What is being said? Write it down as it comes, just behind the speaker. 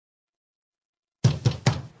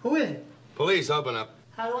Who is it? Police, open up.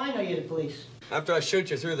 How do I know you're the police? After I shoot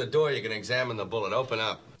you through the door, you can examine the bullet. Open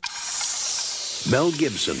up. Mel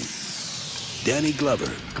Gibson, Danny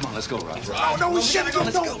Glover. Come on, let's go, Raj. Oh, no, we shouldn't go.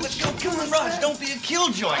 Let's go. Come on, Raj. Don't be a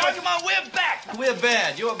killjoy. Come on, we're back. We're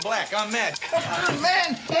bad. You're black. I'm mad. Come on,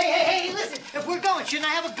 man. Hey, listen. If we're going, shouldn't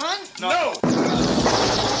I have a gun? No.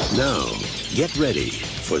 Now, get ready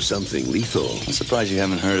for something lethal. I'm surprised you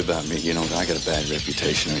haven't heard about me. You know, I got a bad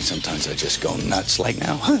reputation. I mean, sometimes I just go nuts like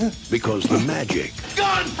now. Because the magic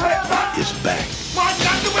Gun. is back. Watch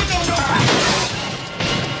out the window.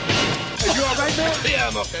 Are you all right, man? Yeah,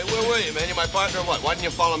 I'm okay. Where were you, man? You're my partner or what? Why didn't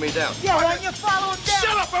you follow me down? Yeah, why don't you follow him down?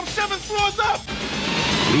 Shut up. I'm 7 floors up.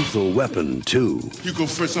 Lethal Weapon 2. You go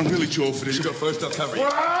first. I'm really too old for this. You go first, I'll cover you.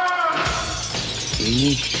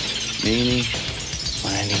 Eeny, meeny,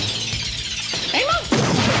 miny.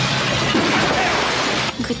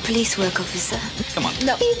 Good police work, officer. Come on.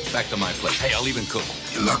 No. Back to my place. Hey, I'll even cook.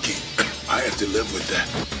 You're lucky. I have to live with that.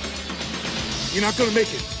 You're not gonna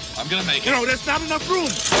make it. I'm gonna make it. You know, there's not enough room.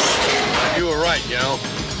 You were right, you know.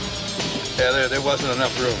 Yeah, there wasn't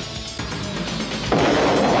enough room.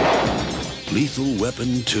 Lethal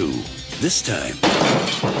Weapon 2. This time,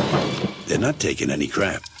 they're not taking any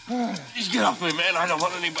crap. Just get off me, man. I don't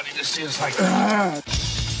want anybody to see us like that.